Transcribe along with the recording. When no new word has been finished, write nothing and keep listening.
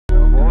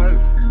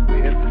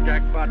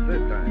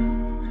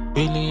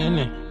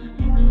Billionaire.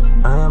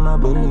 I am a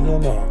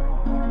billionaire.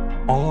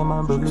 I am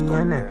a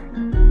billionaire.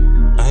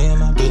 I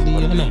am a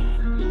billionaire.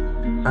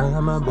 I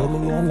am a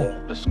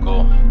billionaire. Let's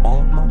go. I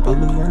am a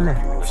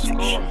billionaire. Let's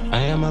go. I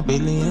am a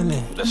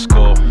billionaire. Let's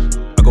go.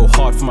 I go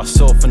hard for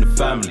myself and the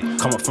family.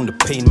 Come up from the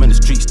pain, man, the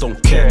streets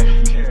don't care.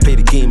 Play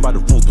the game by the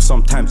rules, but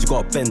sometimes you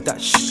gotta bend that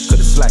shit, cause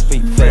this life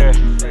ain't fair.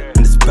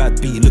 And this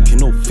bad beat looking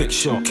no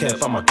fiction. Care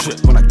about my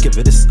drip when I give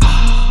it this.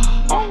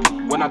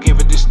 When I gave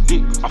her this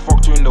dick, I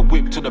fucked her in the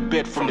whip to the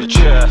bed from the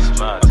chair.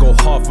 I go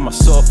hard for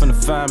myself and the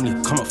family.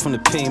 Come up from the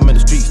pain, man, the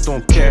streets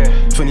don't care.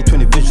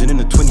 20/20 vision in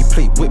a 20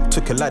 plate whip.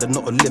 Took a ladder,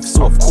 not a lift,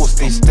 so of course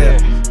they stare.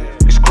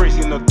 It's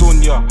crazy in the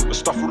dunya,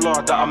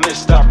 astaghfirullah that I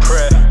missed that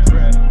prayer.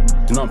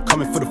 You know I'm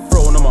coming for the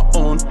throne on my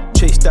own.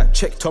 Chase that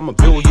check till I'm a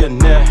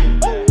billionaire.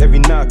 Every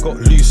night I got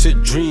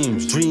lucid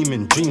dreams,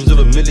 dreaming dreams of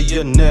a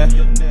millionaire.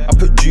 I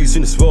put juice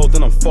in this world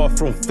and I'm far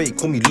from fake.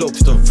 Call me Locz,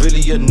 the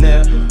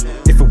billionaire.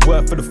 If it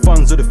weren't for the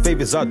funds or the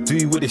favors I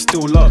do, would they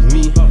still love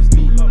me?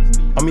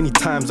 How many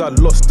times I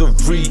lost the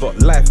read,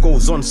 but life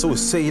goes on, so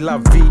say la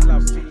vie.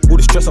 All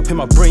the stress up in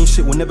my brain,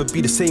 shit will never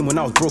be the same. When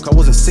I was broke, I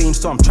was insane,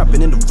 so I'm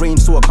trapping in the rain,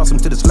 so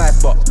accustomed to this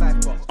life. But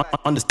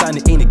understand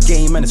it ain't a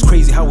game, man. It's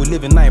crazy how we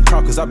live, and I ain't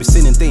proud, cause I be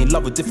sinning. They ain't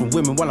love with different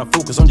women while I'm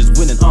focused on just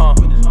winning.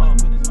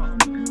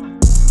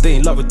 They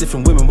ain't love with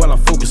different women while I'm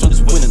focused on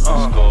just winning.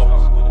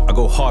 I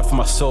go hard for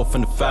myself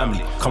and the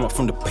family. Come up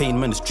from the pain,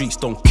 man, the streets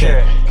don't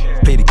care.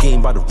 Play the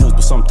game by the rules,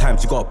 but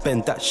sometimes you gotta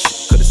bend that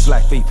shit, cause this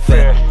life ain't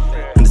fair.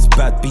 And this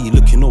bad beat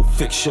looking no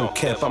fiction.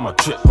 Care about my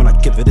drip when I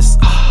give it this.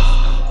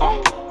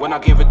 When I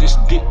gave her this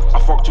dick, I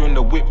fucked her in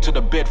the whip to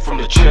the bed from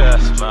the chair.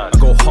 I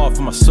go hard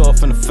for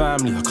myself and the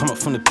family. I come up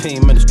from the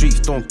pain, man, the streets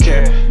don't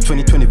care.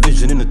 20/20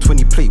 vision in a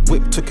 20 plate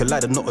whip. Took a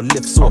ladder, not a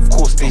lift, so of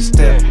course they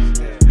stare.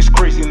 It's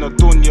crazy in the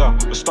dunya,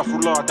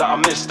 astaghfirullah that I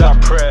missed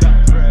that prayer.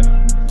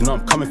 You know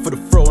I'm coming for the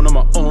throne on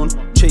my own.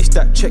 Chase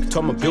that check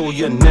till I'm a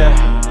billionaire.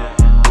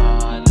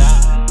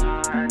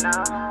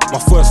 My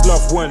first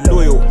love weren't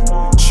loyal.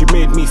 She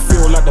made me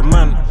feel like the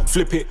man.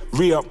 Flip it,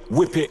 re-up,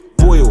 whip it,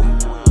 boil.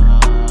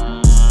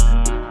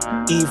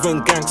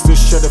 Even gangsters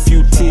shed a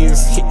few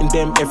tears, hitting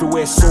them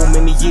everywhere so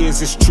many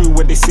years. It's true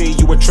when they say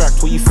you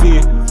attract what you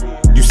fear.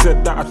 You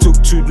said that I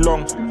took too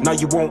long, now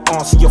you won't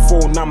answer your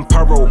phone, I'm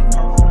paro.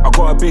 I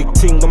got a big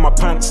ting on my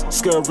pants,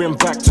 scurrying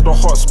back to the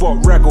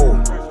hotspot raggle.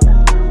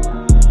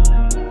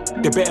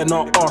 They better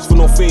not ask for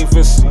no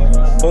favors.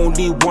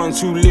 Only ones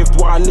who lived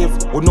what I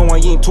lived will know I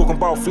ain't talking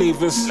about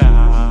flavors.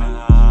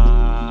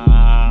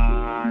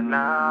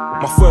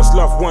 My first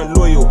love weren't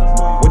loyal.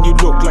 When you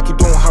look like you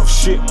don't have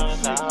shit,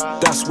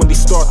 that's when they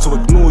start to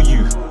ignore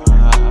you.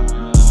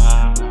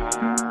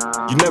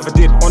 You never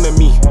did honor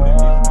me,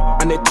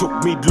 and it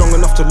took me long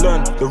enough to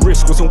learn the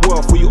risk wasn't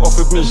worth what you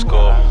offered me.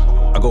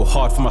 I go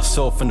hard for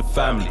myself and the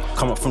family.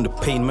 Come up from the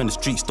pain, man, the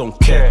streets don't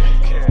care.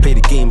 Play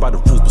the game by the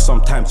rules, but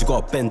sometimes you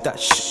gotta bend that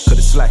shit, cause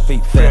this life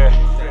ain't fair.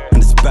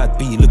 And this bad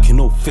beat looking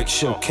no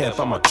fiction. Care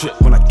about my drip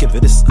when I give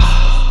it this.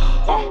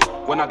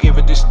 When I gave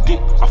her this dick,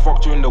 I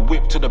fucked her in the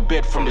whip to the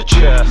bed from the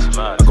chair.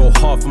 I go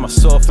hard for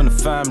myself and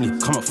the family.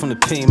 Come up from the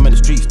pain, man, the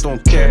streets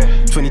don't care.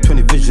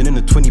 20/20 vision in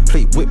a 20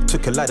 plate whip.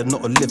 Took a ladder,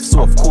 not a lift,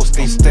 so of course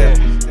they stare.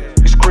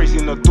 It's crazy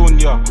in the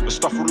dunya,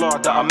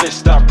 astaghfirullah that I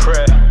missed that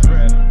prayer.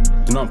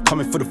 You know I'm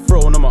coming for the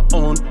throne on my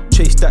own.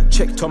 Chase that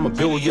check till I'm a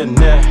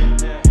billionaire.